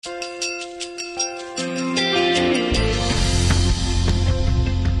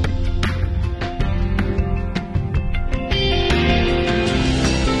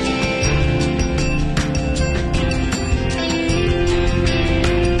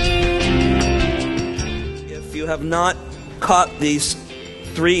have not caught these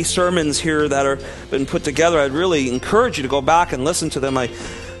 3 sermons here that are been put together, I'd really encourage you to go back and listen to them. I'd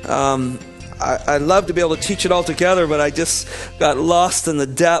love to be able to teach it all together, but I just got lost in the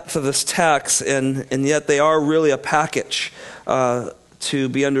depth of this text, and yet they are really a package to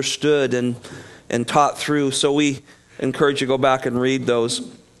be understood and taught through. So we encourage you to go back and read those.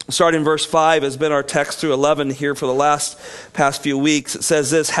 Starting in verse 5 has been our text through 11 here for the past few weeks. It says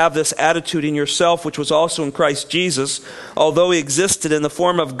this: "Have this attitude in yourself, which was also in Christ Jesus, although he existed in the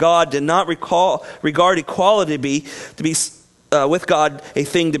form of God, did not regard equality to be with God a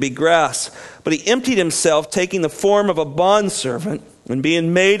thing to be grasped. But he emptied himself, taking the form of a bondservant, and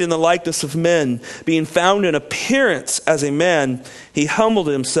being made in the likeness of men, being found in appearance as a man, he humbled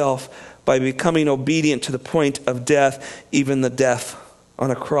himself by becoming obedient to the point of death, even the death on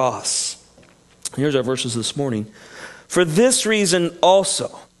a cross." Here's our verses this morning. "For this reason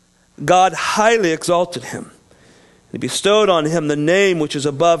also God highly exalted him. He bestowed on him the name which is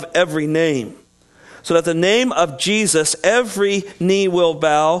above every name, so that the name of Jesus every knee will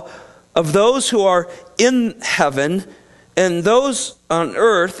bow, of those who are in heaven and those on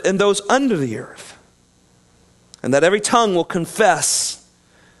earth and those under the earth, and that every tongue will confess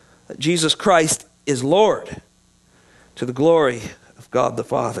that Jesus Christ is Lord, to the glory of God the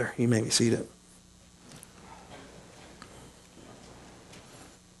Father." You may be seated.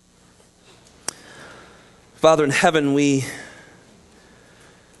 Father in heaven, we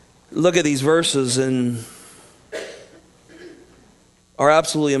look at these verses and are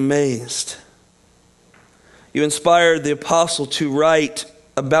absolutely amazed. You inspired the apostle to write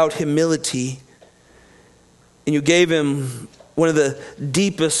about humility, and you gave him one of the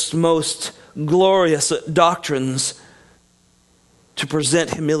deepest, most glorious doctrines to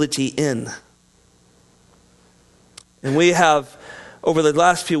present humility in. And we have, over the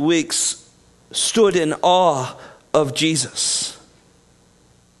last few weeks, stood in awe of Jesus.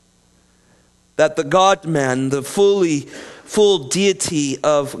 That the God-man, the full deity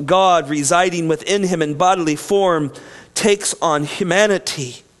of God residing within him in bodily form, takes on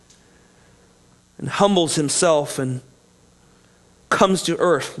humanity and humbles himself and comes to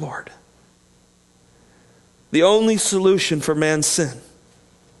earth, Lord. The only solution for man's sin.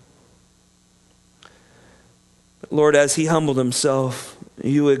 But Lord, as he humbled himself,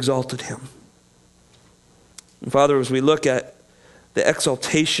 you exalted him. And Father, as we look at the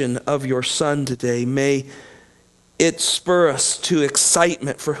exaltation of your Son today, may it spur us to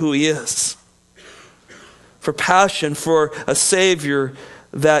excitement for who he is, for passion for a Savior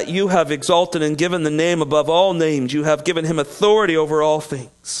that you have exalted and given the name above all names. You have given him authority over all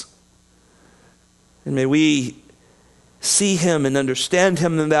things. And may we see him and understand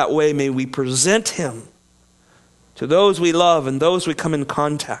him in that way. May we present him to those we love and those we come in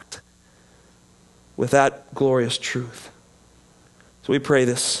contact with that glorious truth. So we pray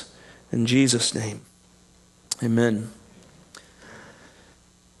this in Jesus' name. Amen.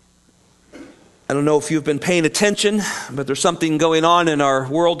 I don't know if you've been paying attention, but there's something going on in our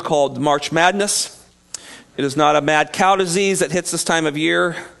world called March Madness. It is not a mad cow disease that hits this time of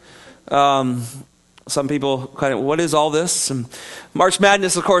year. Some people kind of, what is all this? And March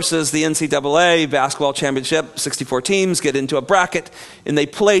Madness, of course, is the NCAA basketball championship. 64 teams get into a bracket, and they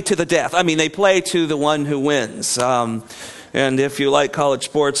play to the death. I mean, they play to the one who wins. And if you like college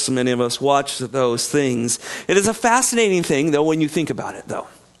sports, many of us watch those things. It is a fascinating thing, though, when you think about it, though.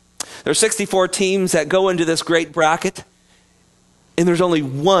 There are 64 teams that go into this great bracket, and there's only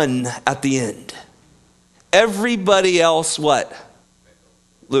one at the end. Everybody else, what?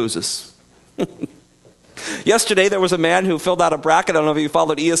 Loses. Yesterday, there was a man who filled out a bracket. I don't know if you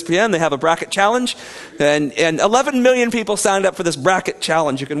followed ESPN. They have a bracket challenge. And 11 million people signed up for this bracket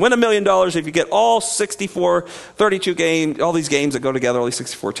challenge. You can win $1 million if you get all 64, 32 games, all these games that go together, all these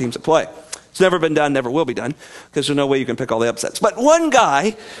 64 teams that play. It's never been done, never will be done, because there's no way you can pick all the upsets. But one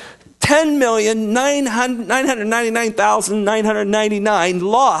guy, 10,999,999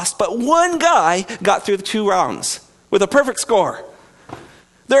 lost, but one guy got through the 2 rounds with a perfect score.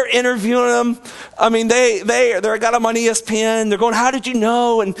 They're interviewing him. I mean, they got him on ESPN. They're going, how did you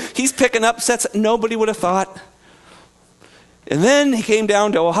know? And he's picking upsets that nobody would have thought. And then he came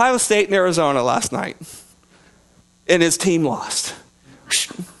down to Ohio State and Arizona last night. And his team lost.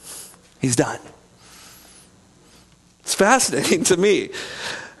 He's done. It's fascinating to me.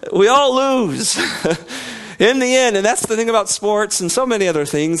 We all lose in the end. And that's the thing about sports and so many other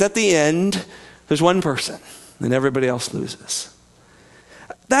things. At the end, there's one person and everybody else loses.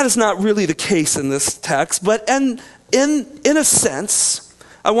 That is not really the case in this text, but in a sense,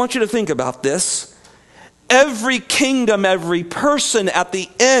 I want you to think about this. every kingdom, every person at the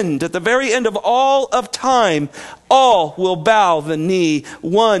end, at the very end of all of time, all will bow the knee.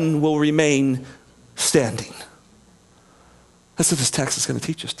 One will remain standing. That's what this text is going to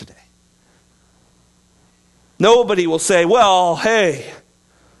teach us today. Nobody will say, well, hey,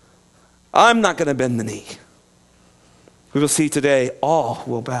 I'm not going to bend the knee. We will see today all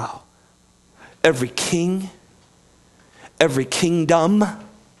will bow. Every king, every kingdom,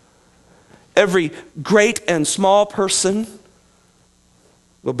 every great and small person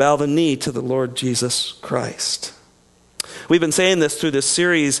will bow the knee to the Lord Jesus Christ. We've been saying this through this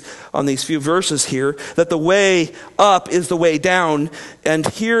series on these few verses here, that the way up is the way down. And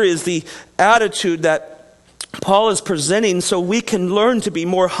here is the attitude that Paul is presenting so we can learn to be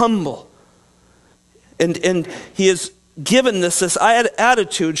more humble. And he has given this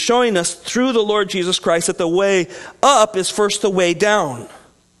attitude, showing us through the Lord Jesus Christ that the way up is first the way down.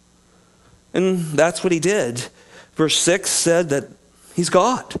 And that's what he did. Verse 6 said that he's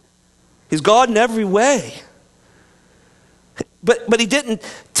God. He's God in every way. But he didn't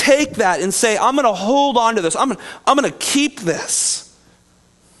take that and say, I'm going to hold on to this. I'm going to keep this.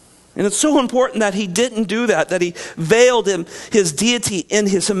 And it's so important that he didn't do that he veiled his deity in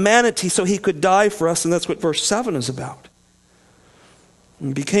his humanity so he could die for us. And that's what verse 7 is about.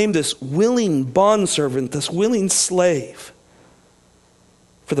 He became this willing bondservant, this willing slave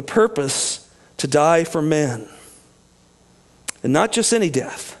for the purpose to die for men. And not just any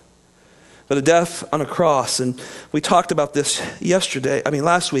death, but a death on a cross. And we talked about this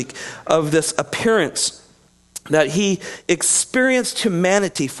last week, of this appearance that he experienced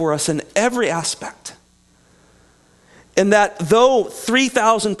humanity for us in every aspect. And that though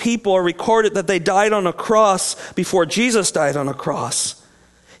 3,000 people are recorded that they died on a cross before Jesus died on a cross,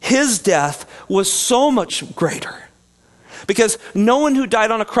 his death was so much greater. Because no one who died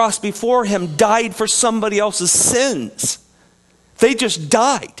on a cross before him died for somebody else's sins. They just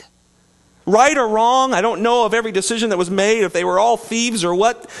died. Right or wrong, I don't know of every decision that was made, if they were all thieves or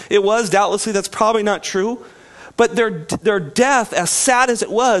what it was. Doubtlessly, that's probably not true. But their death, as sad as it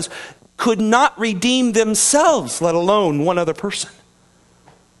was, could not redeem themselves, let alone one other person.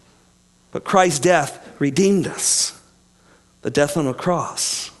 But Christ's death redeemed us. The death on the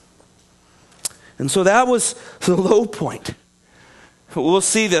cross. And so that was the low point. We'll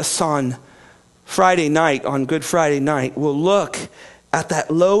see this on Friday night, on Good Friday night. We'll look at that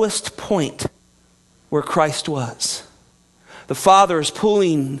lowest point where Christ was. The Father is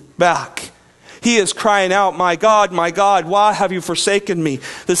pulling back. He is crying out, my God, why have you forsaken me?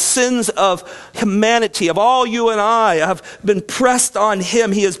 The sins of humanity, of all you and I, have been pressed on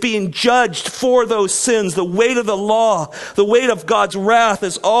him. He is being judged for those sins. The weight of the law, the weight of God's wrath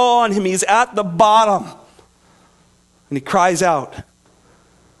is all on him. He's at the bottom. And he cries out,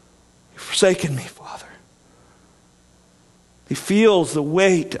 you've forsaken me, Father. He feels the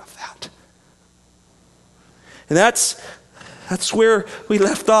weight of that. And that's where we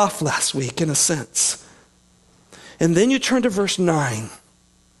left off last week, in a sense. And then you turn to verse 9.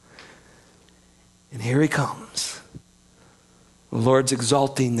 And here he comes. The Lord's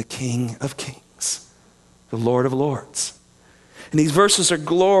exalting the King of Kings, the Lord of Lords. And these verses are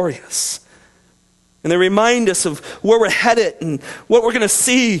glorious. And they remind us of where we're headed and what we're going to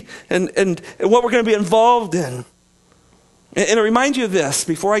see and what we're going to be involved in. And it reminds you of this,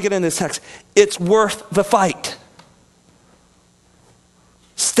 before I get into this text, it's worth the fight.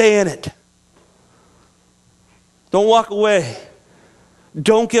 Stay in it. Don't walk away.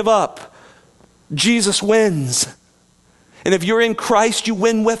 Don't give up. Jesus wins. And if you're in Christ, you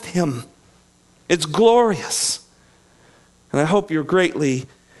win with him. It's glorious. And I hope you're greatly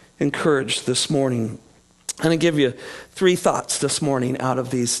encouraged this morning. I'm going to give you 3 thoughts this morning out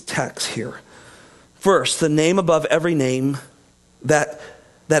of these texts here. First, the name above every name that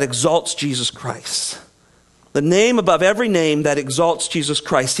exalts Jesus Christ. The name above every name that exalts Jesus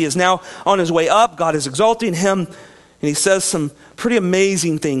Christ. He is now on his way up. God is exalting him. And he says some pretty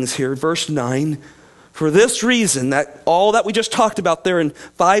amazing things here. Verse 9. For this reason, that all that we just talked about there in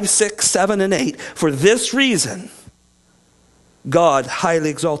 5, 6, 7, and 8. For this reason, God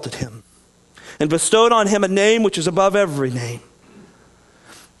highly exalted him and bestowed on him a name which is above every name.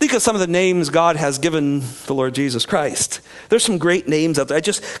 Think of some of the names God has given the Lord Jesus Christ. There's some great names out there. I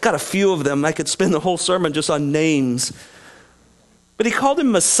just got a few of them. I could spend the whole sermon just on names. But he called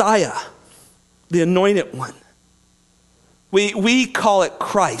him Messiah, the anointed one. We call it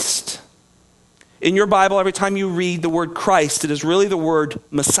Christ. In your Bible, every time you read the word Christ, it is really the word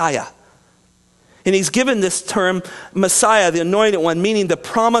Messiah. And he's given this term Messiah, the anointed one, meaning the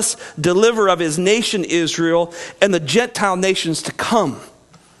promised deliverer of his nation Israel and the Gentile nations to come.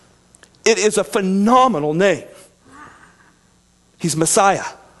 It is a phenomenal name. He's Messiah.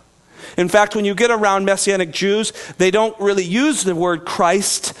 In fact, when you get around Messianic Jews, they don't really use the word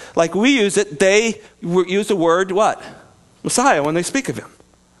Christ like we use it. They use the word what? Messiah when they speak of him.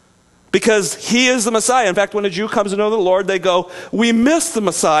 Because he is the Messiah. In fact, when a Jew comes to know the Lord, they go, we missed the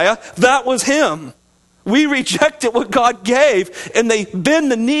Messiah. That was him. We rejected what God gave, and they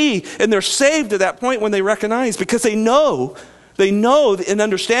bend the knee, and they're saved at that point when they recognize, because they know an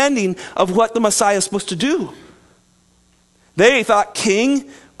understanding of what the Messiah is supposed to do. They thought king,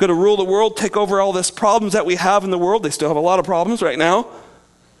 going to rule the world, take over all these problems that we have in the world. They still have a lot of problems right now.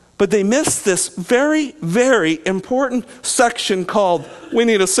 But they missed this very, very important section called, we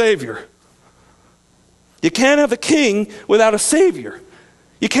need a Savior. You can't have a king without a Savior.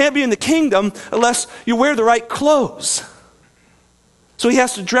 You can't be in the kingdom unless you wear the right clothes. So he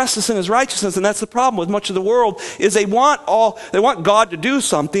has to dress us in his righteousness, and that's the problem with much of the world, is they want God to do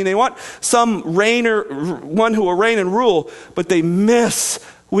something. They want some reigner, one who will reign and rule, but they miss,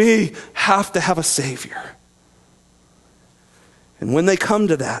 we have to have a Savior. And when they come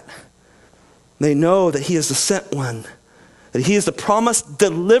to that, they know that he is the sent one, that he is the promised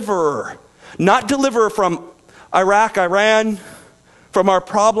deliverer, not deliverer from Iraq, Iran, from our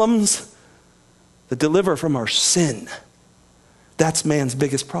problems, the deliverer from our sin. That's man's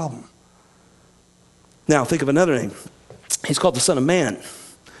biggest problem. Now, think of another name. He's called the Son of Man.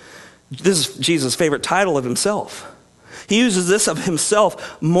 This is Jesus' favorite title of himself. He uses this of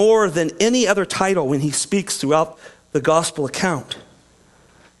himself more than any other title when he speaks throughout the gospel account.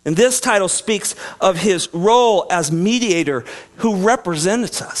 And this title speaks of his role as mediator who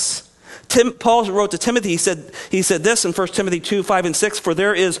represents us. Paul wrote to Timothy, he said this in 1 Timothy 2, 5 and 6, for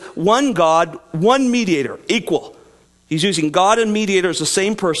there is one God, one mediator, equal. He's using God and mediator as the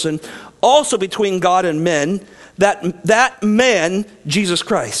same person, also between God and men, that man, Jesus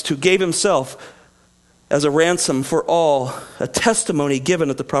Christ, who gave himself as a ransom for all, a testimony given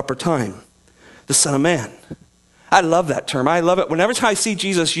at the proper time, the Son of Man. I love that term. I love it. Whenever I see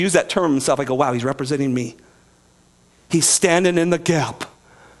Jesus use that term himself, I go, wow, he's representing me. He's standing in the gap.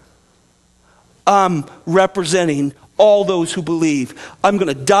 I'm representing all those who believe. I'm going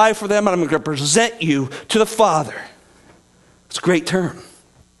to die for them, and I'm going to represent you to the Father. It's a great term.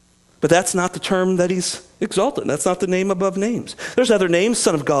 But that's not the term that he's exalted. That's not the name above names. There's other names,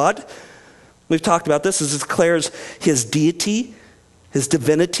 Son of God. We've talked about this. This declares his deity, his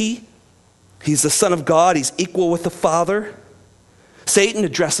divinity. He's the Son of God. He's equal with the Father. Satan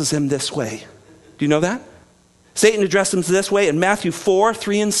addresses him this way. Do you know that? Satan addressed him this way in Matthew 4,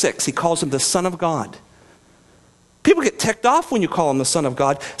 3 and 6. He calls him the Son of God. People get ticked off when you call him the Son of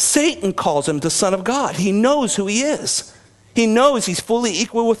God. Satan calls him the Son of God. He knows who he is. He knows he's fully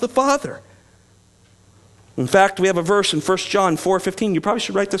equal with the Father. In fact, we have a verse in 1 John 4:15. You probably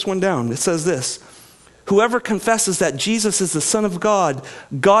should write this one down. It says this: whoever confesses that Jesus is the Son of God,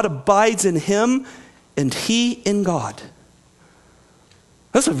 God abides in him and he in God.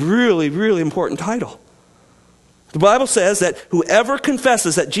 That's a really, really important title. The Bible says that whoever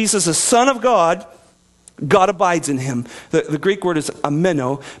confesses that Jesus is Son of God, God abides in him. The Greek word is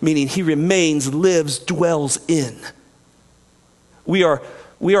ameno, meaning he remains, lives, dwells in. We are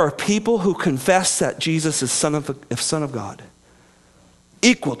a people who confess that Jesus is Son of God,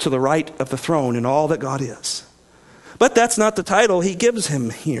 equal to the right of the throne in all that God is. But that's not the title he gives him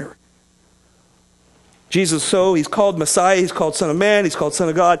here. Jesus, so he's called Messiah, he's called Son of Man, he's called Son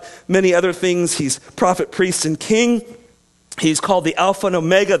of God, many other things. He's prophet, priest, and king. He's called the Alpha and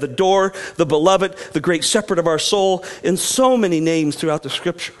Omega, the door, the beloved, the great shepherd of our soul, in so many names throughout the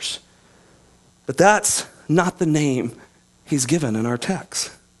scriptures. But that's not the name he's given in our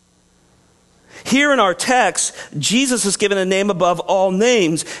text. Here in our text, Jesus is given a name above all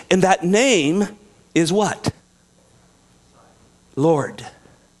names, and that name is what? Lord.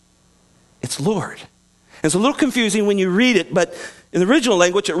 It's Lord. It's a little confusing when you read it, but in the original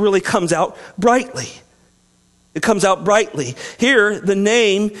language, it really comes out brightly. It comes out brightly. Here, the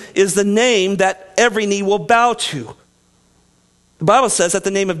name is the name that every knee will bow to. The Bible says that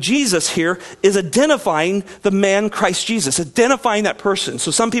the name of Jesus here is identifying the man Christ Jesus, identifying that person. So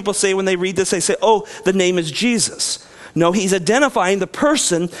some people say when they read this, they say, oh, the name is Jesus. No, he's identifying the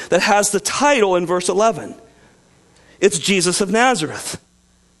person that has the title in verse 11. It's Jesus of Nazareth.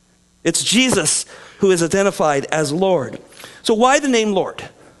 It's Jesus who is identified as Lord. So why the name Lord?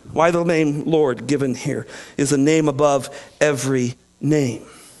 Why the name Lord given here is a name above every name?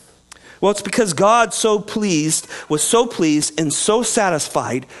 Well, it's because God was so pleased and so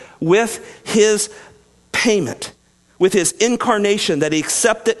satisfied with his payment, with his incarnation, that he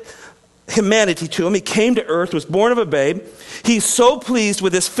accepted humanity to him. He came to earth, was born of a babe. He's so pleased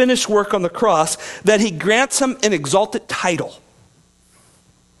with his finished work on the cross that he grants him an exalted title.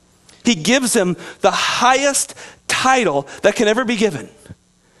 He gives him the highest title that can ever be given.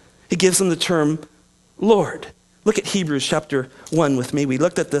 He gives him the term Lord. Look at Hebrews chapter 1 with me. We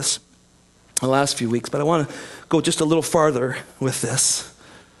looked at this the last few weeks, but I want to go just a little farther with this.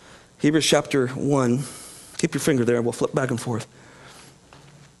 Hebrews chapter 1. Keep your finger there. We'll flip back and forth.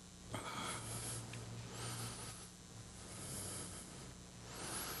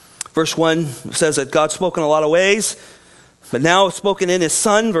 Verse 1 says that God spoke in a lot of ways, but now it's spoken in his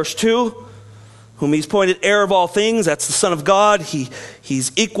Son. Verse 2, whom he's appointed heir of all things. That's the Son of God.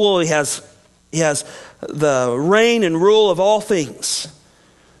 He's equal. He has the reign and rule of all things.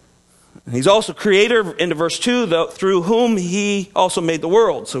 And he's also creator, into verse 2, through whom he also made the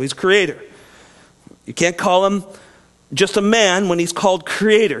world. So he's creator. You can't call him just a man when he's called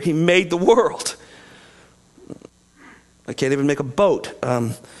creator. He made the world. I can't even make a boat.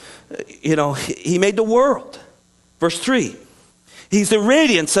 He made the world. Verse 3, he's the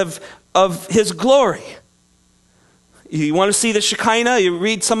radiance of his glory. You want to see the Shekinah? You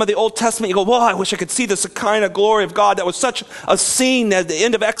read some of the Old Testament, you go, well, I wish I could see the Shekinah glory of God. That was such a scene at the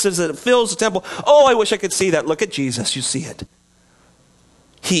end of Exodus that it fills the temple. Oh, I wish I could see that. Look at Jesus, you see it.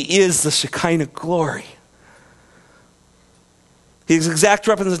 He is the Shekinah glory. He's exact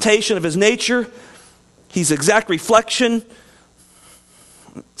representation of his nature. He's exact reflection.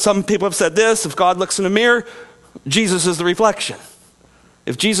 Some people have said this: if God looks in a mirror, Jesus is the reflection.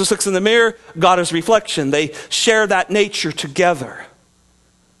 If Jesus looks in the mirror, God is reflection. They share that nature together.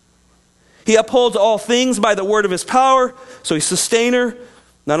 He upholds all things by the word of his power. So he's sustainer,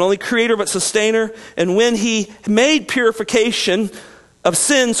 not only creator, but sustainer. And when he made purification of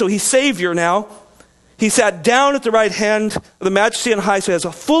sin, so he's Savior now, he sat down at the right hand of the Majesty on high, so he has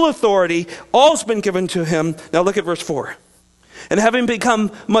a full authority. All's been given to him. Now look at verse 4. And having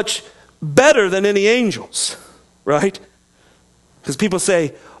become much better than any angels, right? Because people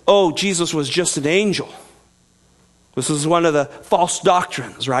say, oh, Jesus was just an angel. This is one of the false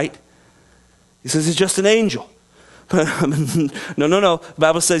doctrines, right? He says he's just an angel. No. The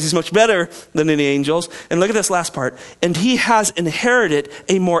Bible says he's much better than any angels. And look at this last part. And he has inherited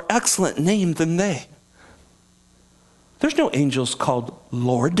a more excellent name than they. There's no angels called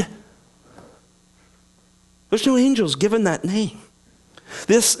Lord. There's no angels given that name.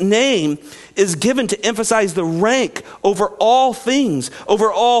 This name is given to emphasize the rank over all things,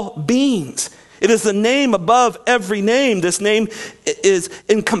 over all beings. It is the name above every name. This name is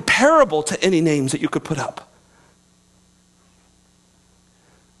incomparable to any names that you could put up.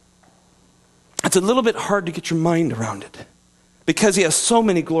 It's a little bit hard to get your mind around it because he has so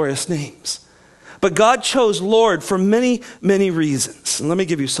many glorious names. But God chose Lord for many, many reasons. And let me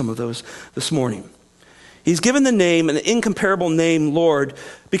give you some of those this morning. He's given the name, an incomparable name, Lord,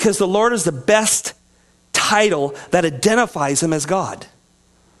 because the Lord is the best title that identifies him as God.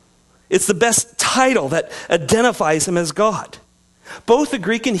 It's the best title that identifies him as God. Both the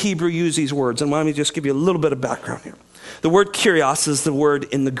Greek and Hebrew use these words, and let me just give you a little bit of background here. The word kyrios is the word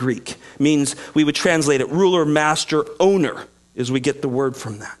in the Greek. It means, we would translate it, ruler, master, owner, as we get the word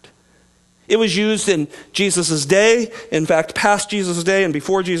from that. It was used in Jesus' day, in fact, past Jesus' day and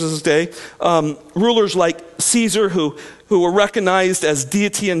before Jesus' day. Rulers like Caesar, who were recognized as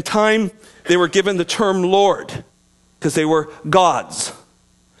deity in time, they were given the term Lord because they were gods.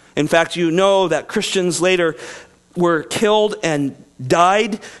 In fact, you know that Christians later were killed and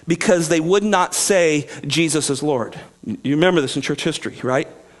died because they would not say Jesus is Lord. You remember this in church history, right?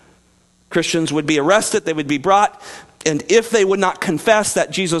 Christians would be arrested, they would be brought, and if they would not confess that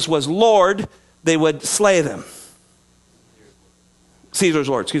Jesus was Lord, they would slay them. Caesar's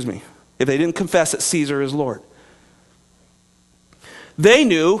Lord, excuse me. If they didn't confess that Caesar is Lord. They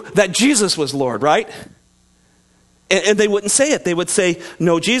knew that Jesus was Lord, right? And they wouldn't say it. They would say,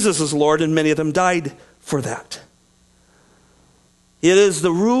 no, Jesus is Lord, and many of them died for that. It is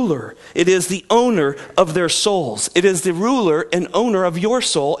the ruler. It is the owner of their souls. It is the ruler and owner of your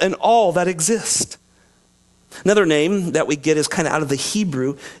soul and all that exists. Another name that we get is kind of out of the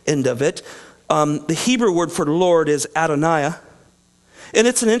Hebrew end of it. The Hebrew word for Lord is Adonai. And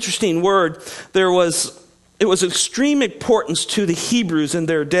it's an interesting word. It was extreme importance to the Hebrews in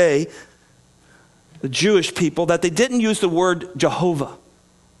their day, the Jewish people, that they didn't use the word Jehovah.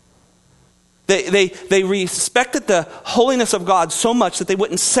 They respected the holiness of God so much that they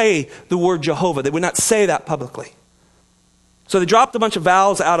wouldn't say the word Jehovah. They would not say that publicly. So they dropped a bunch of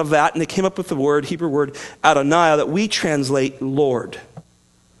vowels out of that, and they came up with the word, Hebrew word Adonai, that we translate Lord.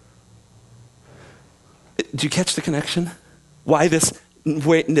 Did you catch the connection? Why this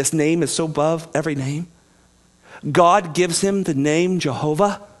this name is so above every name. God gives him the name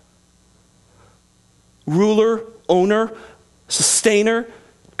Jehovah. Ruler, owner, sustainer,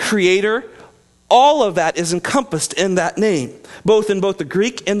 creator. All of that is encompassed in that name, both in both the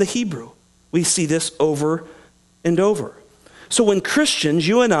Greek and the Hebrew. We see this over and over. So when Christians,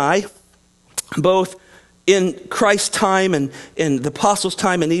 you and I, both in Christ's time and in the apostles'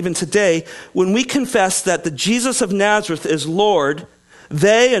 time and even today, when we confess that the Jesus of Nazareth is Lord,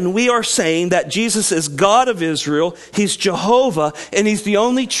 they and we are saying that Jesus is God of Israel, he's Jehovah, and he's the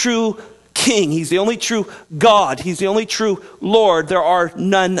only true King. He's the only true God. He's the only true Lord. There are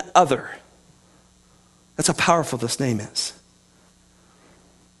none other. That's how powerful this name is.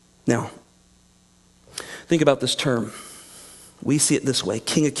 Now, think about this term. We see it this way: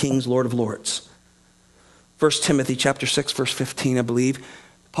 King of Kings, Lord of Lords. 1 Timothy chapter 6, verse 15, I believe,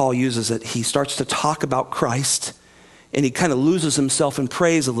 Paul uses it. He starts to talk about Christ, and he kind of loses himself in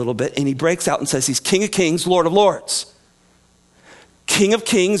praise a little bit, and he breaks out and says he's King of Kings, Lord of Lords. King of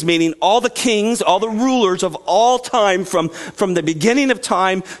Kings, meaning all the kings, all the rulers of all time, from the beginning of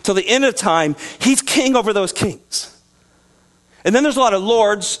time till the end of time, he's king over those kings. And then there's a lot of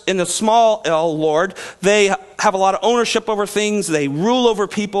lords in the small L Lord. They have a lot of ownership over things. They rule over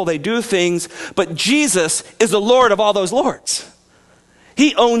people. They do things. But Jesus is the Lord of all those lords.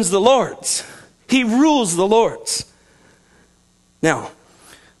 He owns the lords. He rules the lords. Now,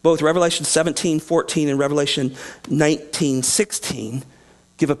 both Revelation 17:14 and Revelation 19:16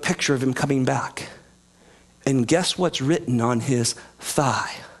 give a picture of him coming back. And guess what's written on his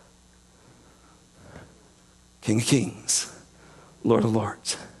thigh? King of Kings, Lord of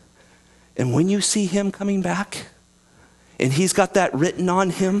Lords. And when you see him coming back, and he's got that written on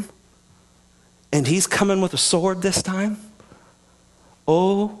him, and he's coming with a sword this time,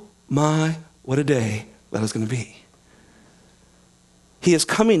 oh my, what a day that is going to be. He is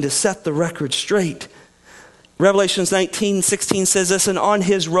coming to set the record straight. Revelations 19:16 says this, and on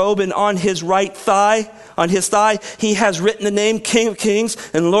his robe and on his right thigh, on his thigh, he has written the name King of Kings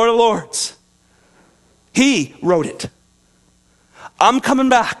and Lord of Lords. He wrote it. I'm coming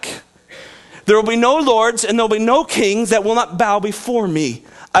back. There will be no lords and there will be no kings that will not bow before me.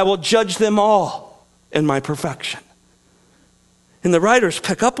 I will judge them all in my perfection. And the writers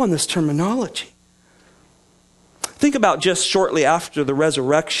pick up on this terminology. Think about just shortly after the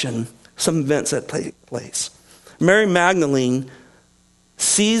resurrection, some events that take place. Mary Magdalene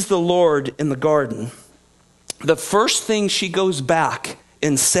sees the Lord in the garden. The first thing she goes back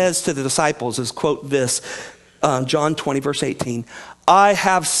and says to the disciples is, quote this, John 20, verse 18. I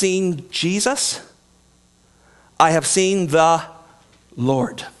have seen Jesus. I have seen the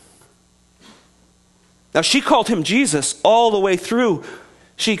Lord. Now she called him Jesus all the way through.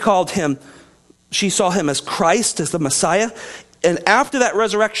 She saw him as Christ, as the Messiah. And after that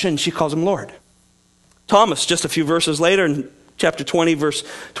resurrection, she calls him Lord. Thomas, just a few verses later in chapter 20, verse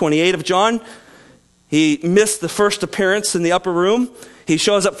 28 of John, he missed the first appearance in the upper room. He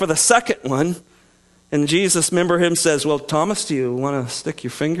shows up for the second one. And Jesus, remember him, says, well, Thomas, do you want to stick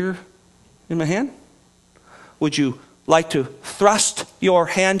your finger in my hand? Would you like to thrust your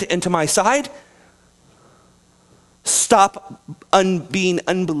hand into my side? Stop being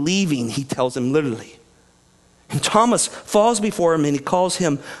unbelieving, he tells him literally. And Thomas falls before him and he calls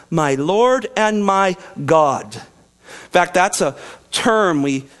him my Lord and my God. In fact, that's a term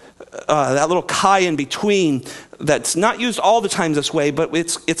that little chi in between that's not used all the time this way, but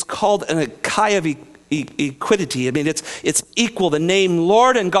it's called a chi of equity. I mean, it's equal. The name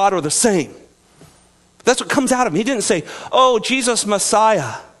Lord and God are the same. That's what comes out of him. He didn't say, oh, Jesus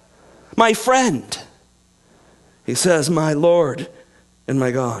Messiah, my friend. He says, my Lord and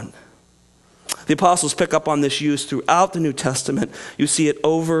my God. The apostles pick up on this use throughout the New Testament. You see it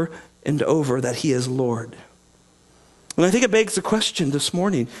over and over that he is Lord. And I think it begs the question this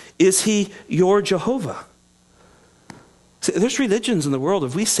morning, is he your Jehovah? See, there's religions in the world,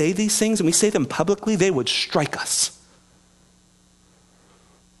 if we say these things and we say them publicly, they would strike us.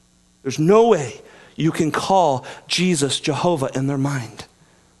 There's no way you can call Jesus Jehovah in their mind.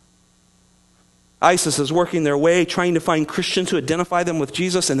 ISIS is working their way, trying to find Christians who identify them with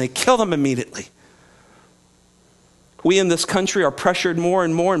Jesus, and they kill them immediately. We in this country are pressured more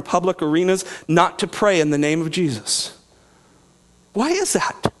and more in public arenas not to pray in the name of Jesus. Why is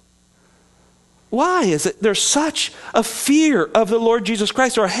that? Why is it there's such a fear of the Lord Jesus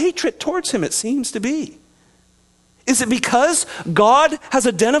Christ, or a hatred towards him, it seems to be? Is it because God has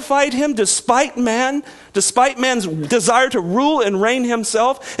identified him despite man's desire to rule and reign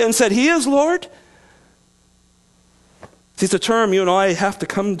himself, and said he is Lord? It's a term you and I have to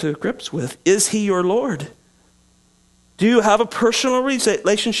come to grips with. Is he your Lord? Do you have a personal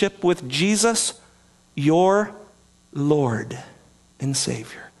relationship with Jesus, your Lord and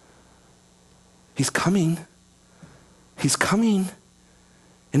Savior? He's coming. He's coming.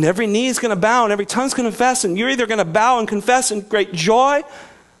 And every knee is going to bow and every tongue's going to confess. And you're either going to bow and confess in great joy,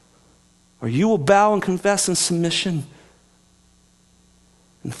 or you will bow and confess in submission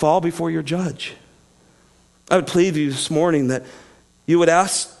and fall before your judge. I would plead with you this morning that you would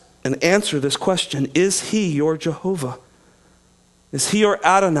ask and answer this question: is he your Jehovah? Is he your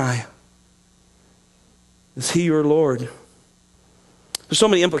Adonai? Is he your Lord? There's so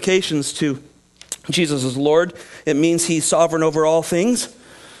many implications to Jesus as Lord. It means he's sovereign over all things.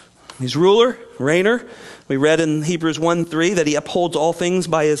 He's ruler, reigner. We read in Hebrews 1:3 that he upholds all things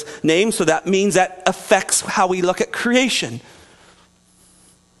by his name. So that means that affects how we look at creation.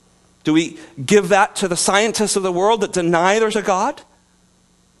 Do we give that to the scientists of the world that deny there's a God?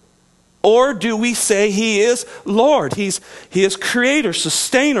 Or do we say he is Lord? He is creator,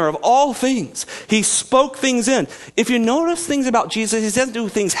 sustainer of all things. He spoke things in. If you notice things about Jesus, he doesn't do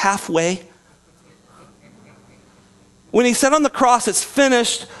things halfway. When he said on the cross, it's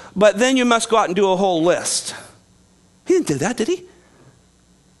finished, but then you must go out and do a whole list. He didn't do that, did he?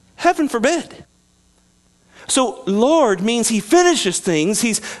 Heaven forbid. So Lord means he finishes things,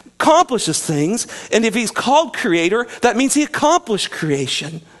 he accomplishes things, and if he's called creator, that means he accomplished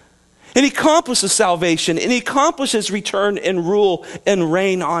creation. And he accomplishes salvation, and he accomplishes return and rule and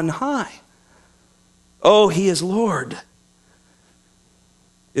reign on high. Oh, he is Lord.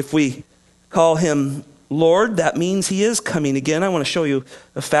 If we call him Lord, that means he is coming again. I want to show you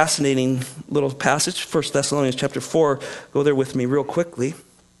a fascinating little passage, 1 Thessalonians chapter 4. Go there with me real quickly.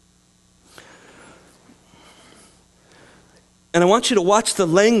 And I want you to watch the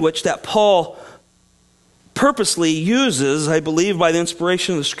language that Paul purposely uses, I believe by the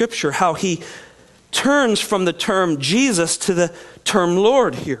inspiration of the scripture, how he turns from the term Jesus to the term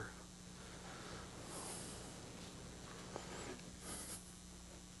Lord here.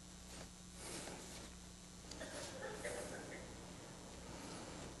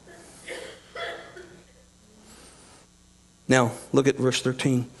 Now, look at verse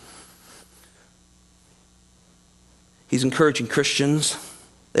 13. He's encouraging Christians.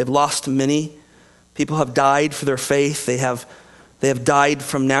 They've lost many. People have died for their faith. They have died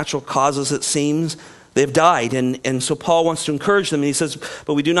from natural causes, it seems. They've died. And so Paul wants to encourage them. And he says,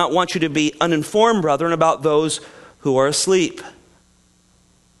 but we do not want you to be uninformed, brethren, about those who are asleep,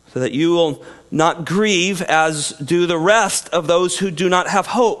 so that you will not grieve as do the rest of those who do not have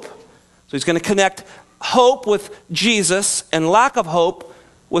hope. So he's going to connect hope with Jesus and lack of hope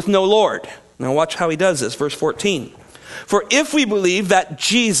with no Lord. Now watch how he does this. Verse 14. For if we believe that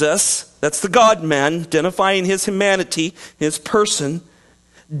Jesus, that's the God-man, identifying his humanity, his person,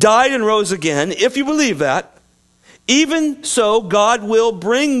 died and rose again, if you believe that, even so God will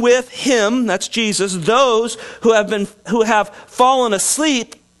bring with him, that's Jesus, those who have fallen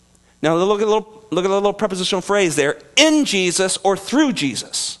asleep. Now look at the little prepositional phrase there, in Jesus or through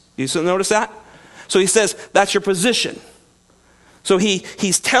Jesus. You notice that? So he says, that's your position. So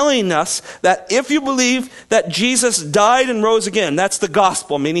he's telling us that if you believe that Jesus died and rose again, that's the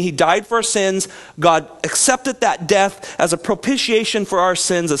gospel, meaning he died for our sins. God accepted that death as a propitiation for our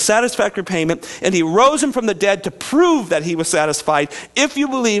sins, a satisfactory payment, and he rose him from the dead to prove that he was satisfied. If you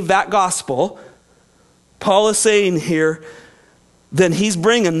believe that gospel, Paul is saying here, then he's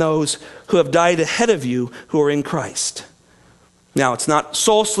bringing those who have died ahead of you who are in Christ. Now, it's not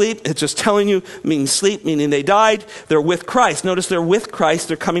soul sleep. It's just telling you, meaning sleep, meaning they died. They're with Christ. Notice they're with Christ.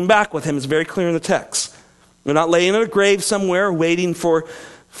 They're coming back with him. It's very clear in the text. They're not laying in a grave somewhere waiting for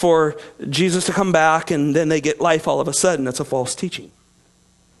Jesus to come back and then they get life all of a sudden. That's a false teaching.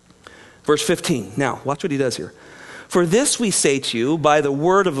 Verse 15. Now, watch what he does here. For this we say to you by the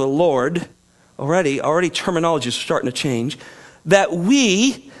word of the Lord, already terminology is starting to change, that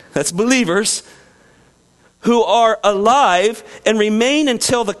we, that's believers, who are alive and remain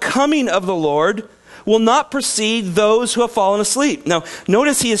until the coming of the Lord will not precede those who have fallen asleep. Now,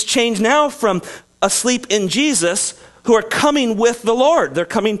 notice he has changed now from asleep in Jesus, who are coming with the Lord.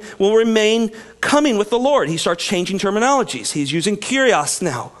 Will remain coming with the Lord. He starts changing terminologies. He's using Kyrios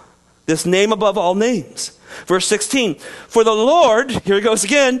now, this name above all names. Verse 16, for the Lord, here he goes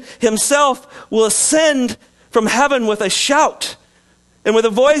again, himself will ascend from heaven with a shout, and with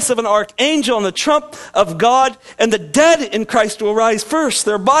the voice of an archangel and the trump of God, and the dead in Christ will rise first.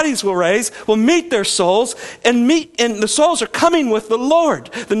 Their bodies will meet their souls, and the souls are coming with the Lord.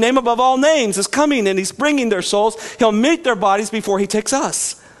 The name above all names is coming, and he's bringing their souls. He'll meet their bodies before he takes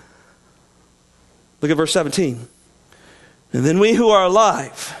us. Look at verse 17. And then we who are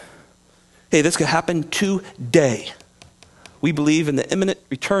alive, hey, this could happen today. We believe in the imminent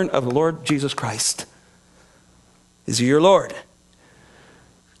return of the Lord Jesus Christ. Is he your Lord?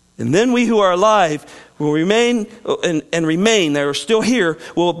 And then we who are alive will remain and remain, that are still here,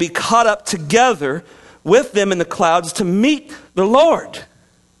 will be caught up together with them in the clouds to meet the Lord.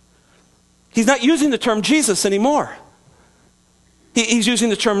 He's not using the term Jesus anymore. He's using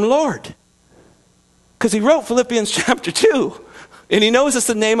the term Lord. Because he wrote Philippians chapter 2. And he knows it's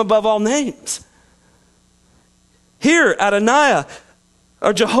the name above all names. Here, Adonai,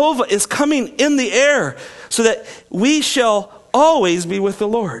 or Jehovah, is coming in the air so that we shall always be with the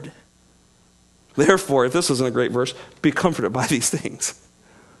Lord. Therefore, if this isn't a great verse, be comforted by these things.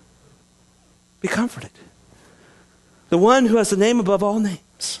 Be comforted. The one who has the name above all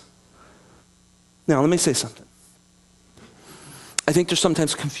names. Now, let me say something. I think there's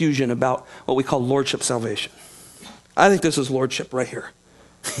sometimes confusion about what we call lordship salvation. I think this is lordship right here.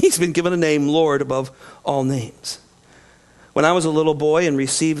 He's been given a name, Lord, above all names. When I was a little boy and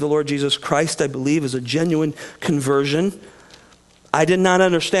received the Lord Jesus Christ, I believe, as a genuine conversion, I did not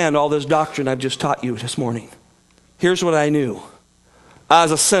understand all this doctrine I've just taught you this morning. Here's what I knew. I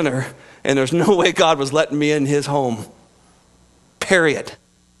was a sinner, and there's no way God was letting me in his home. Period.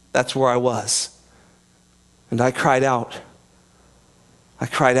 That's where I was. And I cried out. I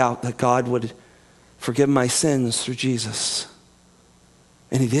cried out that God would forgive my sins through Jesus.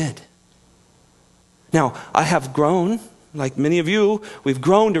 And he did. Now, I have grown, like many of you, we've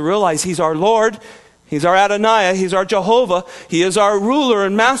grown to realize he's our Lord, he's our Adonai, he's our Jehovah, he is our ruler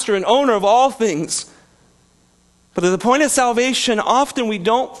and master and owner of all things. But at the point of salvation, often we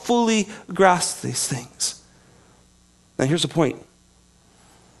don't fully grasp these things. Now, here's the point.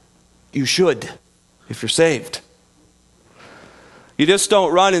 You should, if you're saved. You just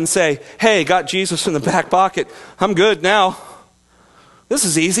don't run and say, hey, got Jesus in the back pocket. I'm good now. This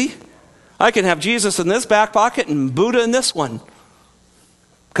is easy. I can have Jesus in this back pocket and Buddha in this one.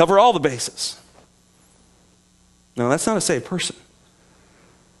 Cover all the bases. No, that's not a saved person.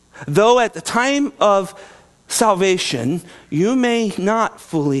 Though at the time of salvation, you may not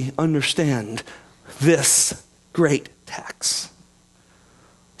fully understand this great text.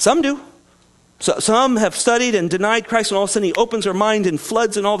 Some do. So, some have studied and denied Christ, and all of a sudden he opens their mind and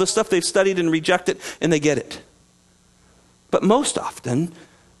floods in all the stuff they've studied and rejected, and they get it. But most often,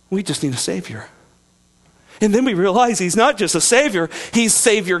 we just need a Savior. And then we realize he's not just a Savior, he's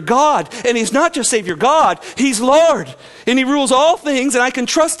Savior God. And he's not just Savior God, he's Lord. And he rules all things, and I can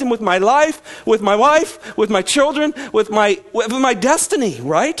trust him with my life, with my wife, with my children, with my destiny,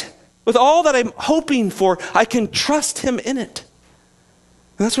 right? With all that I'm hoping for, I can trust him in it.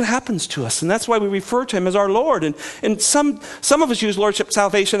 And that's what happens to us. And that's why we refer to him as our Lord. And some of us use lordship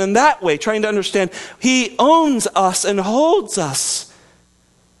salvation in that way, trying to understand he owns us and holds us.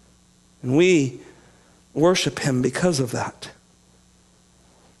 And we worship him because of that.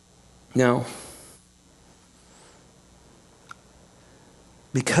 Now,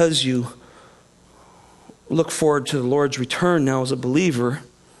 because you look forward to the Lord's return now as a believer,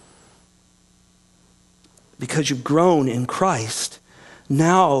 because you've grown in Christ,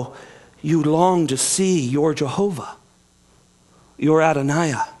 now you long to see your Jehovah, your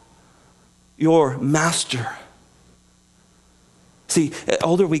Adonai, your Master. See, the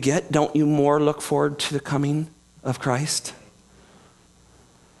older we get, don't you more look forward to the coming of Christ?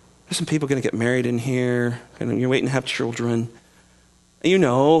 There's some people going to get married in here, and you're waiting to have children. You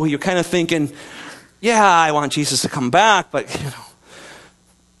know, you're kind of thinking, yeah, I want Jesus to come back, but, you know,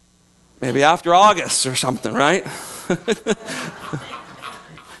 maybe after August or something, right?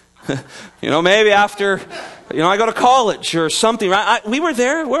 You know, maybe after, I go to college or something, right? We were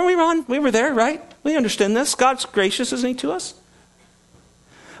there. Where were we, Ron? We were there, right? We understand this. God's gracious, isn't he, to us?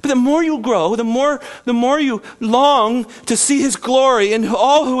 But the more you grow, the more you long to see his glory and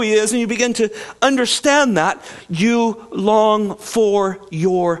all who he is, and you begin to understand that, you long for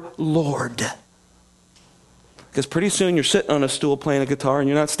your Lord. Because pretty soon you're sitting on a stool playing a guitar and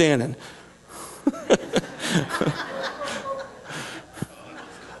you're not standing.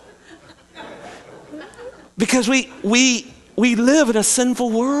 Because we live in a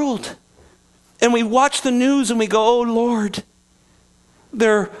sinful world. And we watch the news and we go, oh Lord,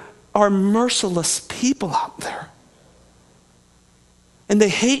 there are merciless people out there. And they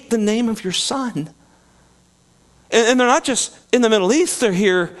hate the name of your Son. And they're not just in the Middle East, they're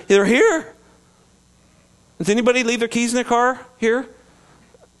here. They're here. Does anybody leave their keys in their car here?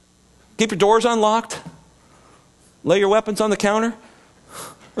 Keep your doors unlocked? Lay your weapons on the counter?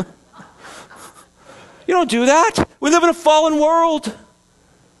 You don't do that. We live in a fallen world.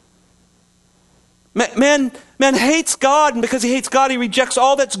 Man hates God, and because he hates God, he rejects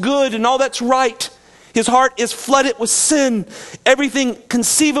all that's good and all that's right. His heart is flooded with sin. Everything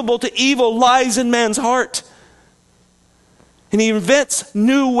conceivable to evil lies in man's heart. And he invents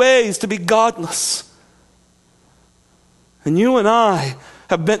new ways to be godless. And you and I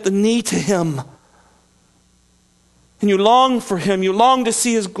have bent the knee to him. And you long for him. You long to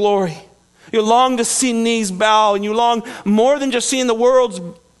see his glory. You long to see knees bow. And you long, more than just seeing the world's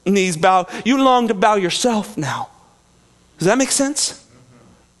knees bow, you long to bow yourself now. Does that make sense?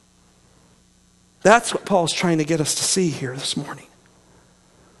 That's what Paul's trying to get us to see here this morning.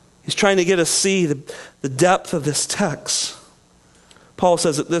 He's trying to get us to see the depth of this text. Paul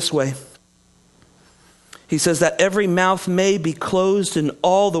says it this way. He says that every mouth may be closed and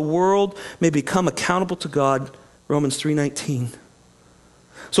all the world may become accountable to God. Romans 3:19.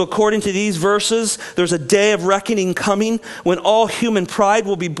 So according to these verses, there's a day of reckoning coming when all human pride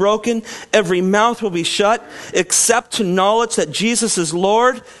will be broken, every mouth will be shut, except to knowledge that Jesus is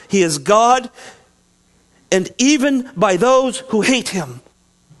Lord, he is God, and even by those who hate him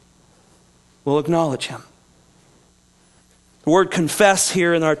will acknowledge him. The word confess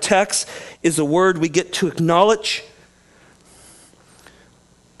here in our text is a word we get to acknowledge.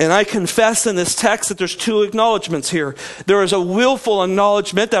 And I confess in this text that there's two acknowledgments here. There is a willful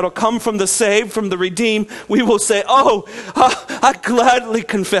acknowledgement that will come from the saved, from the redeemed. We will say, I gladly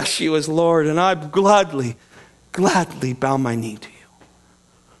confess you as Lord, and I gladly bow my knee to you.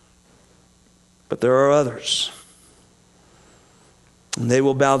 But there are others, and they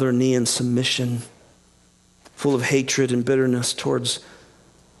will bow their knee in submission, full of hatred and bitterness towards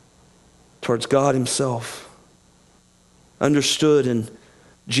God himself, understood in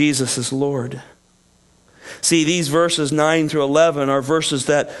Jesus as Lord. See, these verses 9 through 11 are verses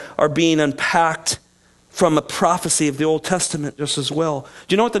that are being unpacked from a prophecy of the Old Testament just as well.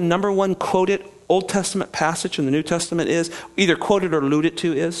 Do you know what the number one quoted Old Testament passage in the New Testament is? Either quoted or alluded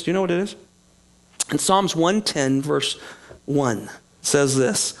to is? Do you know what it is? In Psalms 110 verse 1 says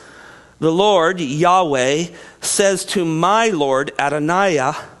this. The Lord, Yahweh, says to my Lord,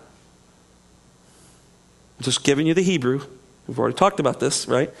 Adonai, just giving you the Hebrew. We've already talked about this,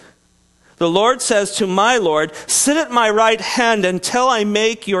 right? The Lord says to my Lord, sit at my right hand until I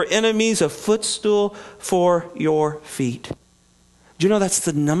make your enemies a footstool for your feet. Do you know that's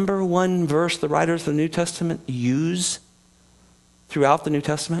the number one verse the writers of the New Testament use throughout the New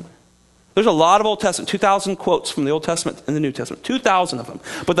Testament? There's a lot of Old Testament, 2,000 quotes from the Old Testament and the New Testament, 2,000 of them.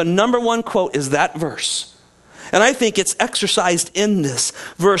 But the number one quote is that verse. And I think it's exercised in this.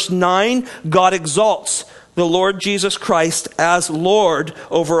 Verse 9, God exalts the Lord Jesus Christ as Lord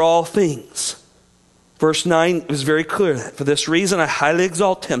over all things. Verse 9 is very clear. For this reason, I highly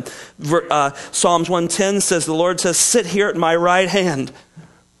exalt him. Psalms 110 says, the Lord says, sit here at my right hand.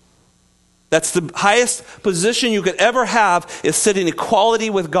 That's the highest position you could ever have, is sitting in equality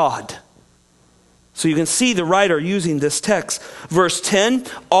with God. So you can see the writer using this text. Verse 10,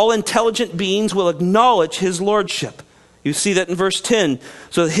 all intelligent beings will acknowledge his lordship. You see that in verse 10.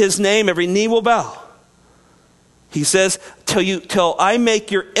 So his name, every knee will bow. He says, till I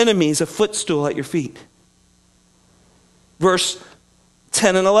make your enemies a footstool at your feet. Verse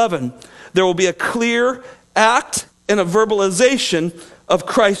 10 and 11, there will be a clear act and a verbalization of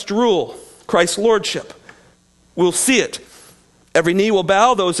Christ's rule, Christ's lordship. We'll see it. Every knee will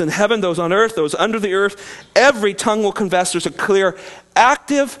bow, those in heaven, those on earth, those under the earth. Every tongue will confess. There's a clear,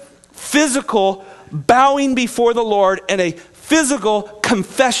 active, physical bowing before the Lord and a physical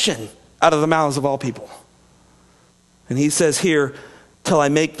confession out of the mouths of all people. And he says here, till I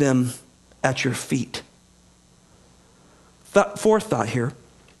make them at your feet. Fourth thought here.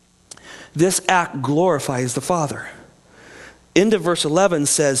 This act glorifies the Father. End of verse 11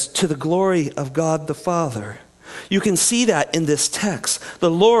 says, to the glory of God the Father. You can see that in this text. The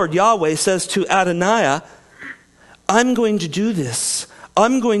Lord, Yahweh, says to Adonai, I'm going to do this.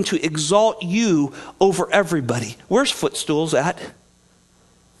 I'm going to exalt you over everybody. Where's footstools at?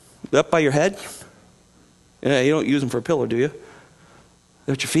 Up by your head? Yeah, you don't use them for a pillow, do you?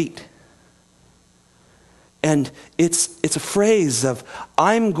 They're at your feet. And it's a phrase of,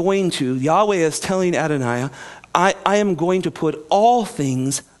 I'm going to, Yahweh is telling Adonai, I am going to put all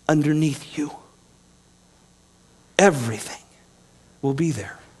things underneath you. Everything will be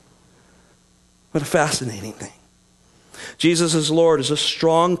there. What a fascinating thing. Jesus as Lord is a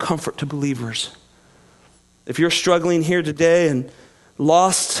strong comfort to believers. If you're struggling here today and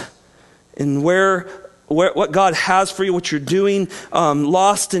lost in what God has for you, what you're doing,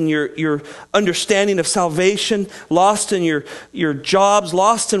 lost in your understanding of salvation, lost in your jobs,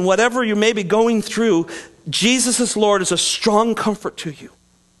 lost in whatever you may be going through, Jesus as Lord is a strong comfort to you.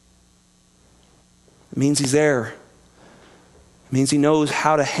 It means he's there. It means he knows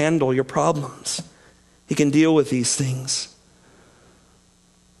how to handle your problems. He can deal with these things.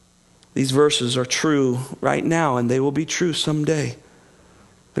 These verses are true right now, and they will be true someday.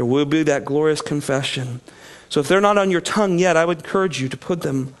 There will be that glorious confession. So if they're not on your tongue yet, I would encourage you to put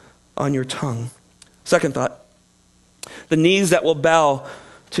them on your tongue. Second thought, the knees that will bow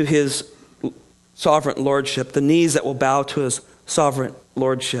to his sovereign lordship. The knees that will bow to his sovereign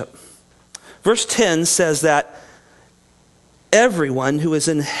lordship. Verse 10 says that everyone who is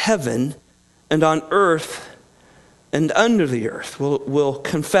in heaven and on earth and under the earth will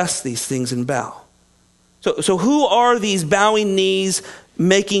confess these things and bow. So who are these bowing knees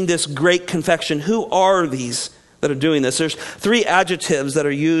making this great confession? Who are these that are doing this? There's three adjectives that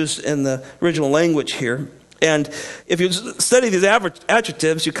are used in the original language here. And if you study these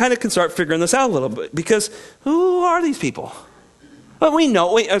adjectives, you kind of can start figuring this out a little bit. Because who are these people? Well, we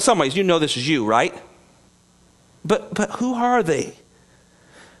know, in some ways, you know this is you, right? But who are they?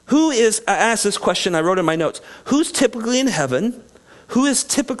 Who is, I asked this question, I wrote in my notes. Who's typically in heaven? Who is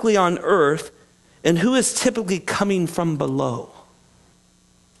typically on earth? And who is typically coming from below?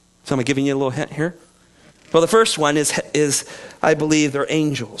 So I'm giving you a little hint here. Well, the first one is I believe they're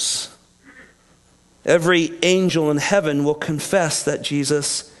angels. Every angel in heaven will confess that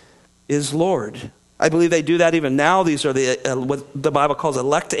Jesus is Lord. I believe they do that even now. These are what the Bible calls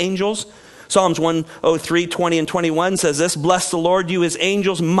elect angels. Psalms 103, 20 and 21 says this, "Bless the Lord, you his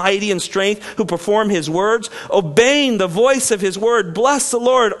angels, mighty in strength, who perform his words, obeying the voice of his word. Bless the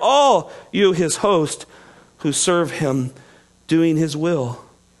Lord, all you his host, who serve him, doing his will."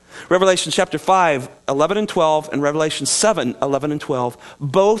 Revelation chapter 5, 11 and 12, and Revelation 7, 11 and 12,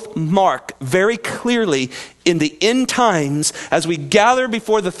 both mark very clearly in the end times, as we gather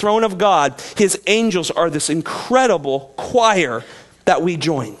before the throne of God, his angels are this incredible choir that we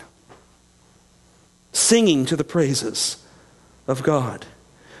join, singing to the praises of God.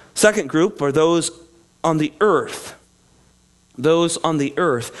 Second group are those on the earth. Those on the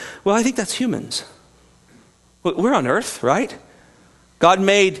earth. Well, I think that's humans. We're on earth, right? God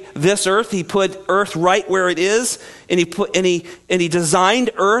made this earth. He put earth right where it is, and he designed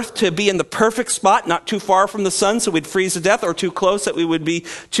earth to be in the perfect spot, not too far from the sun so we'd freeze to death, or too close that we would be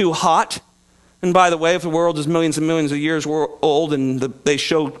too hot. And by the way, if the world is millions and millions of years old, and they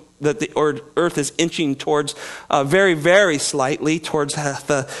show that the earth is inching towards very, very slightly towards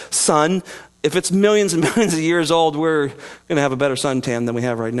the sun, if it's millions and millions of years old, we're going to have a better suntan than we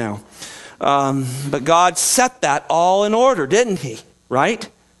have right now. But God set that all in order, didn't he? Right?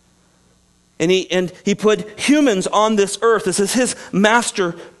 And he put humans on this earth. This is his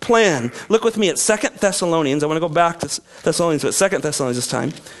master plan. Look with me at 2 Thessalonians. I want to go back to Thessalonians, but 2 Thessalonians this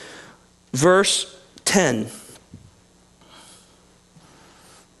time. Verse 10.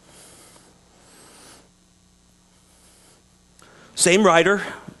 Same writer,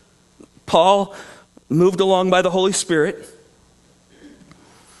 Paul, moved along by the Holy Spirit.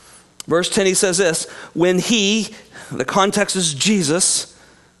 Verse 10, he says this, when he, the context is Jesus,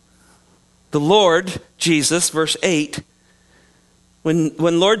 the Lord Jesus, verse 8, when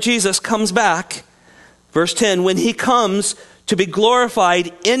Lord Jesus comes back, verse 10, when he comes to be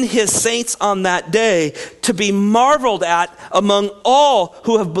glorified in his saints on that day, to be marveled at among all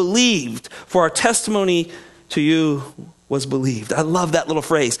who have believed, for our testimony to you was believed. I love that little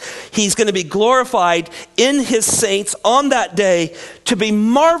phrase. He's going to be glorified in his saints on that day, to be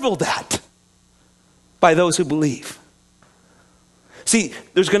marveled at by those who believe. See,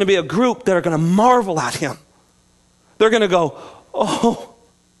 there's going to be a group that are going to marvel at him. They're going to go, oh,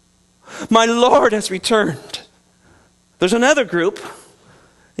 my Lord has returned. There's another group,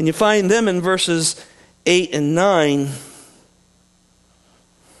 and you find them in verses 8 and 9.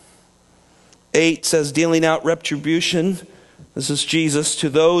 8 says, dealing out retribution, this is Jesus, to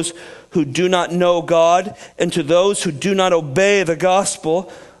those who do not know God and to those who do not obey the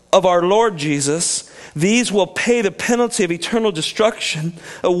gospel of our Lord Jesus. These will pay the penalty of eternal destruction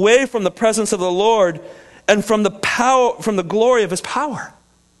away from the presence of the Lord and from the glory of his power.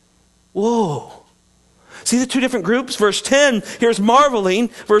 Whoa. See the two different groups? Verse 10, here's marveling.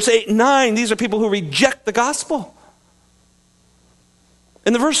 Verse 8 and 9, these are people who reject the gospel.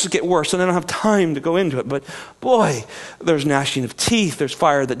 And the verses get worse, and I don't have time to go into it, but boy, there's gnashing of teeth, there's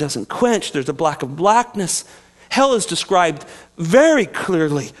fire that doesn't quench, there's a black of blackness. Hell is described very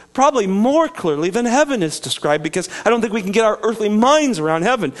clearly, probably more clearly than heaven is described, because I don't think we can get our earthly minds around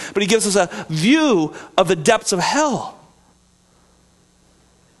heaven, but he gives us a view of the depths of hell.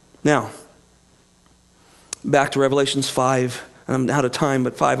 Now, back to Revelations 5. I'm out of time,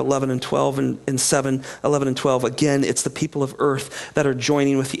 but 5, 11, and 12, and 7, 11, and 12. Again, it's the people of earth that are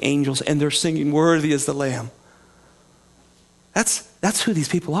joining with the angels, and they're singing, worthy is the Lamb. That's who these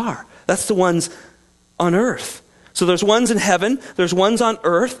people are. That's the ones on earth. So there's ones in heaven, there's ones on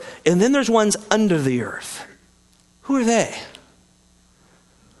earth, and then there's ones under the earth. Who are they?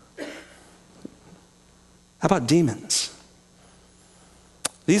 How about demons?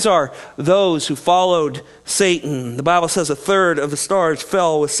 These are those who followed Satan. The Bible says a third of the stars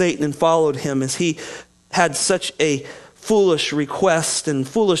fell with Satan and followed him as he had such a foolish request and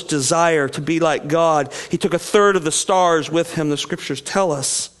foolish desire to be like God. He took a third of the stars with him, the scriptures tell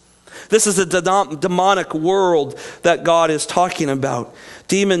us. This is a demonic world that God is talking about.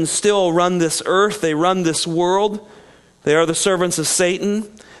 Demons still run this earth. They run this world. They are the servants of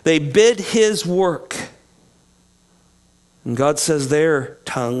Satan. They bid his work. And God says their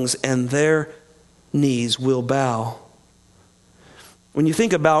tongues and their knees will bow. When you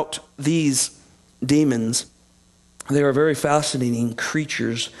think about these demons, they are very fascinating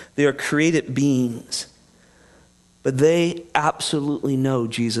creatures. They are created beings. But they absolutely know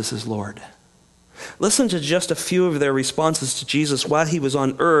Jesus is Lord. Listen to just a few of their responses to Jesus while he was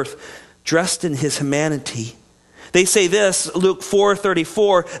on earth, dressed in his humanity. They say this, Luke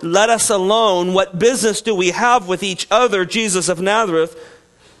 4:34, "Let us alone. What business do we have with each other, Jesus of Nazareth?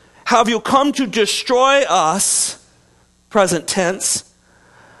 Have you come to destroy us?" Present tense.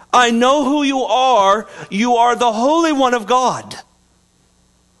 "I know who you are. You are the Holy One of God."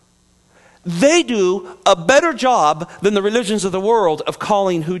 They do a better job than the religions of the world of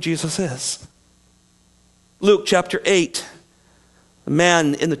calling who Jesus is. Luke chapter 8, the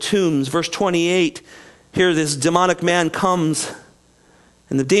man in the tombs, verse 28, here this demonic man comes,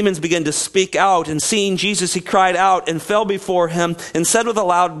 and the demons begin to speak out, and seeing Jesus, he cried out and fell before him and said with a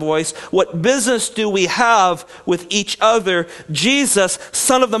loud voice, "What business do we have with each other, Jesus,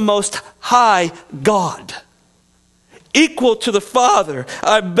 Son of the Most High God? Equal to the Father,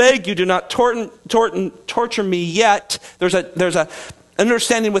 I beg you, do not torture me yet." There's a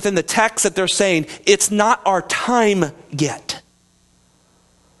understanding within the text that they're saying, it's not our time yet.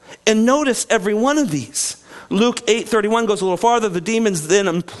 And notice every one of these. Luke 8:31 goes a little farther. The demons then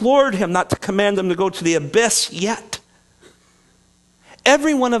implored him not to command them to go to the abyss yet.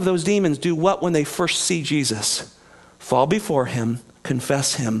 Every one of those demons do what when they first see Jesus? Fall before him,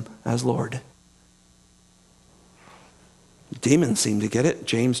 confess him as Lord. Demons seem to get it.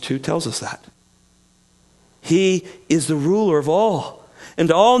 James 2 tells us that. He is the ruler of all, and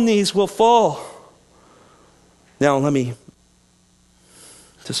all knees will fall. Now let me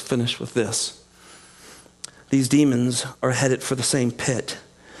just finish with this. These demons are headed for the same pit.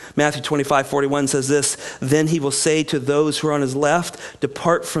 Matthew 25:41 says this, "Then he will say to those who are on his left,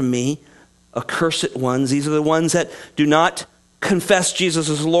 'Depart from me, accursed ones.'" These are the ones that do not confess Jesus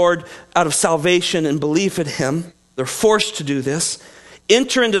as Lord out of salvation and belief in him. They're forced to do this.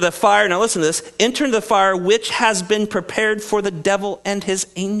 "Enter into the fire," now listen to this, "enter into the fire which has been prepared for the devil and his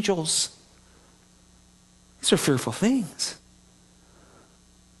angels." These are fearful things.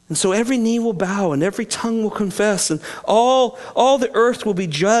 And so every knee will bow and every tongue will confess, and all the earth will be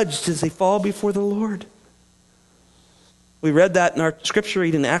judged as they fall before the Lord. We read that in our scripture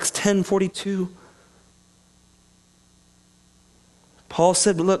reading in Acts 10:42.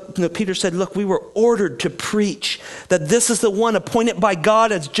 Peter said, "Look, we were ordered to preach that this is the one appointed by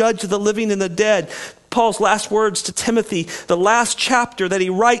God as judge of the living and the dead." Paul's last words to Timothy, the last chapter that he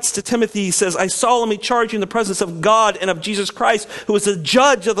writes to Timothy, he says, "I solemnly charge you in the presence of God and of Jesus Christ, who is the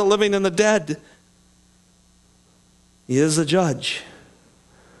judge of the living and the dead." He is the judge.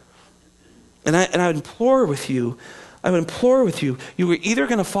 And I would implore with you, you were either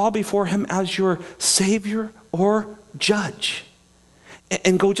going to fall before him as your Savior or judge.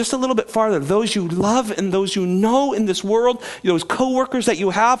 And go just a little bit farther. Those you love and those you know in this world, those co-workers that you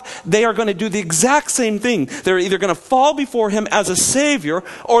have, they are going to do the exact same thing. They're either going to fall before him as a Savior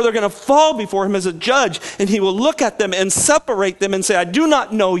or they're going to fall before him as a judge. And he will look at them and separate them and say, "I do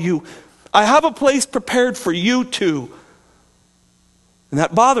not know you. I have a place prepared for you too." And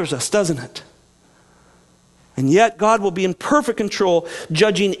that bothers us, doesn't it? And yet God will be in perfect control,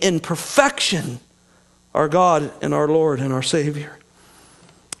 judging in perfection our God and our Lord and our Savior.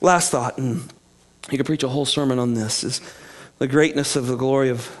 Last thought, and you could preach a whole sermon on this, is the greatness of the glory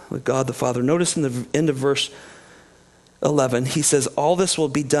of God the Father. Notice in the end of verse 11, he says, "All this will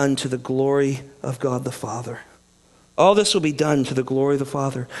be done to the glory of God the Father." All this will be done to the glory of the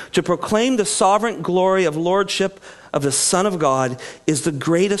Father. To proclaim the sovereign glory of lordship of the Son of God is the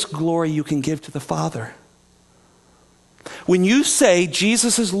greatest glory you can give to the Father. When you say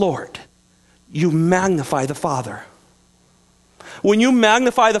Jesus is Lord, you magnify the Father. When you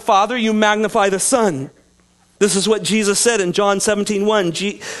magnify the Father, you magnify the Son. This is what Jesus said in John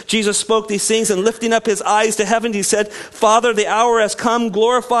 17:1. Jesus spoke these things, and lifting up his eyes to heaven, he said, Father, the hour has come,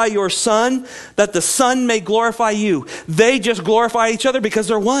 glorify your Son, that the Son may glorify you. They just glorify each other because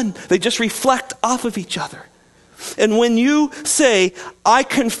they're one. They just reflect off of each other. And when you say, I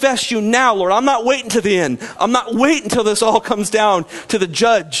confess you now, Lord, I'm not waiting to the end. I'm not waiting until this all comes down to the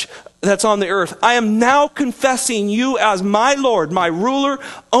judge that's on the earth. I am now confessing you as my Lord, my ruler,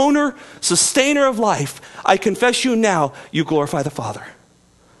 owner, sustainer of life. I confess you now, you glorify the Father.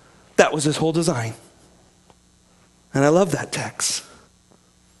 That was his whole design. And I love that text.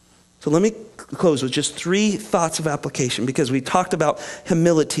 So let me close with just 3 thoughts of application, because we talked about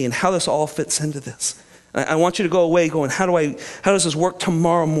humility and how this all fits into this. I want you to go away going, how does this work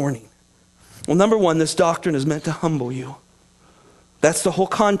tomorrow morning? Well, number 1, this doctrine is meant to humble you. That's the whole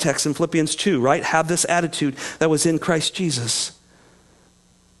context in Philippians 2, right? Have this attitude that was in Christ Jesus.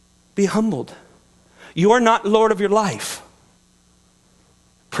 Be humbled. You are not Lord of your life.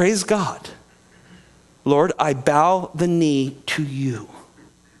 Praise God. Lord, I bow the knee to you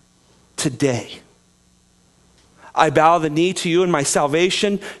today. I bow the knee to you in my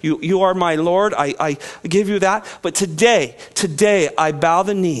salvation. You are my Lord. I give you that. But today, I bow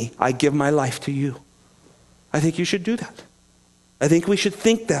the knee. I give my life to you. I think you should do that. I think we should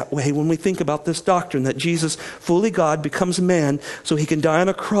think that way when we think about this doctrine, that Jesus, fully God, becomes man so he can die on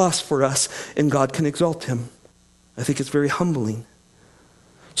a cross for us and God can exalt him. I think it's very humbling.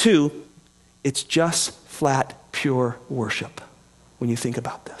 2, it's just flat, pure worship when you think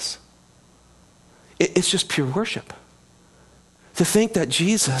about this. It's just pure worship. To think that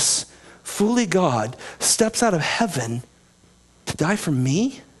Jesus, fully God, steps out of heaven to die for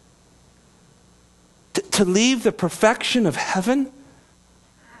me? To leave the perfection of heaven?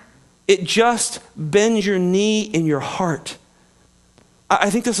 It just bends your knee in your heart. I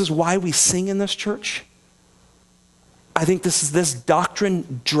think this is why we sing in this church. I think this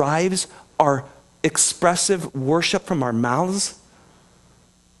doctrine drives our expressive worship from our mouths.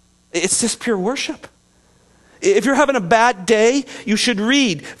 It's just pure worship. If you're having a bad day, you should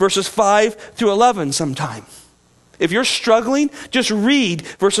read verses 5 through 11 sometime. If you're struggling, just read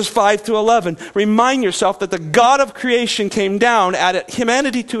verses 5 through 11. Remind yourself that the God of creation came down, added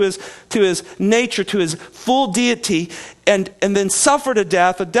humanity to his nature, to his full deity, and then suffered a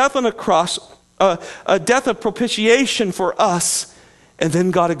death on a cross, a death of propitiation for us, and then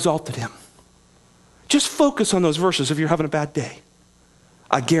God exalted him. Just focus on those verses if you're having a bad day.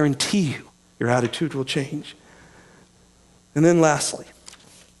 I guarantee you, your attitude will change. And then lastly,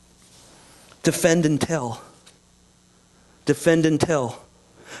 defend and tell. Defend and tell.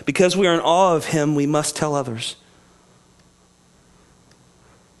 Because we are in awe of him, we must tell others.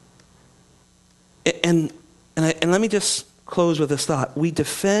 And let me just close with this thought. We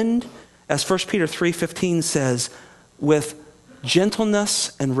defend, as 1 Peter 3:15 says, with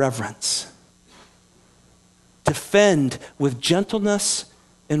gentleness and reverence. Defend with gentleness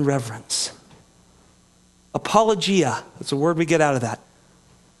and reverence. Apologia, that's a word we get out of that.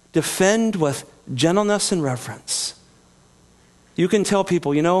 Defend with gentleness and reverence. You can tell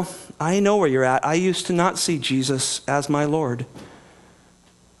people, I know where you're at. I used to not see Jesus as my Lord.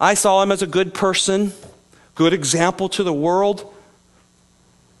 I saw him as a good person, good example to the world.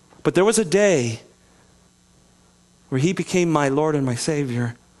 But there was a day where he became my Lord and my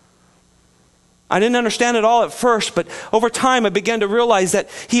Savior. I didn't understand it all at first, but over time I began to realize that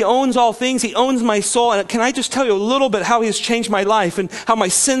he owns all things. He owns my soul. And can I just tell you a little bit how he has changed my life and how my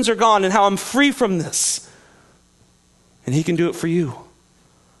sins are gone and how I'm free from this? And he can do it for you.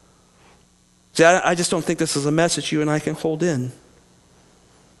 See, I just don't think this is a message you and I can hold in.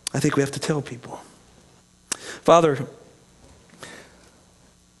 I think we have to tell people. Father,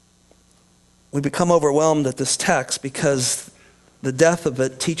 we become overwhelmed at this text because the depth of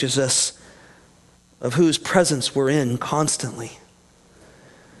it teaches us of whose presence we're in constantly.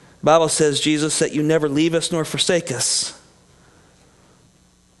 The Bible says, Jesus, that you never leave us nor forsake us.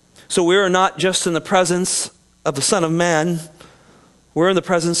 So we are not just in the presence of the Son of Man. We're in the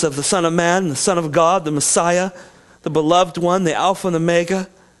presence of the Son of Man, the Son of God, the Messiah, the beloved one, the Alpha and Omega,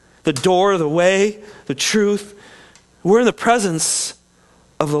 the door, the way, the truth. We're in the presence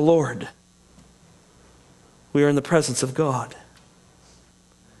of the Lord. We are in the presence of God.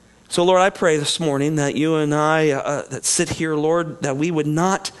 So, Lord, I pray this morning that you and I that sit here, Lord, that we would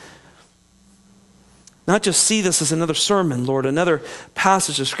not just see this as another sermon, Lord, another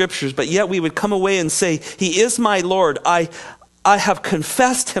passage of scriptures, but yet we would come away and say, he is my Lord. I have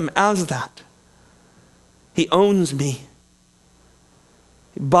confessed him as that. He owns me.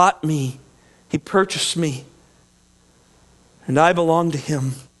 He bought me. He purchased me. And I belong to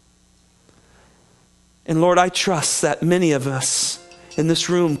him. And Lord, I trust that many of us in this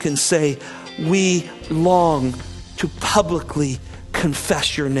room can say, we long to publicly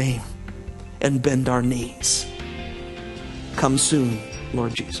confess your name and bend our knees. Come soon,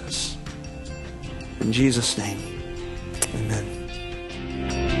 Lord Jesus. In Jesus' name, amen.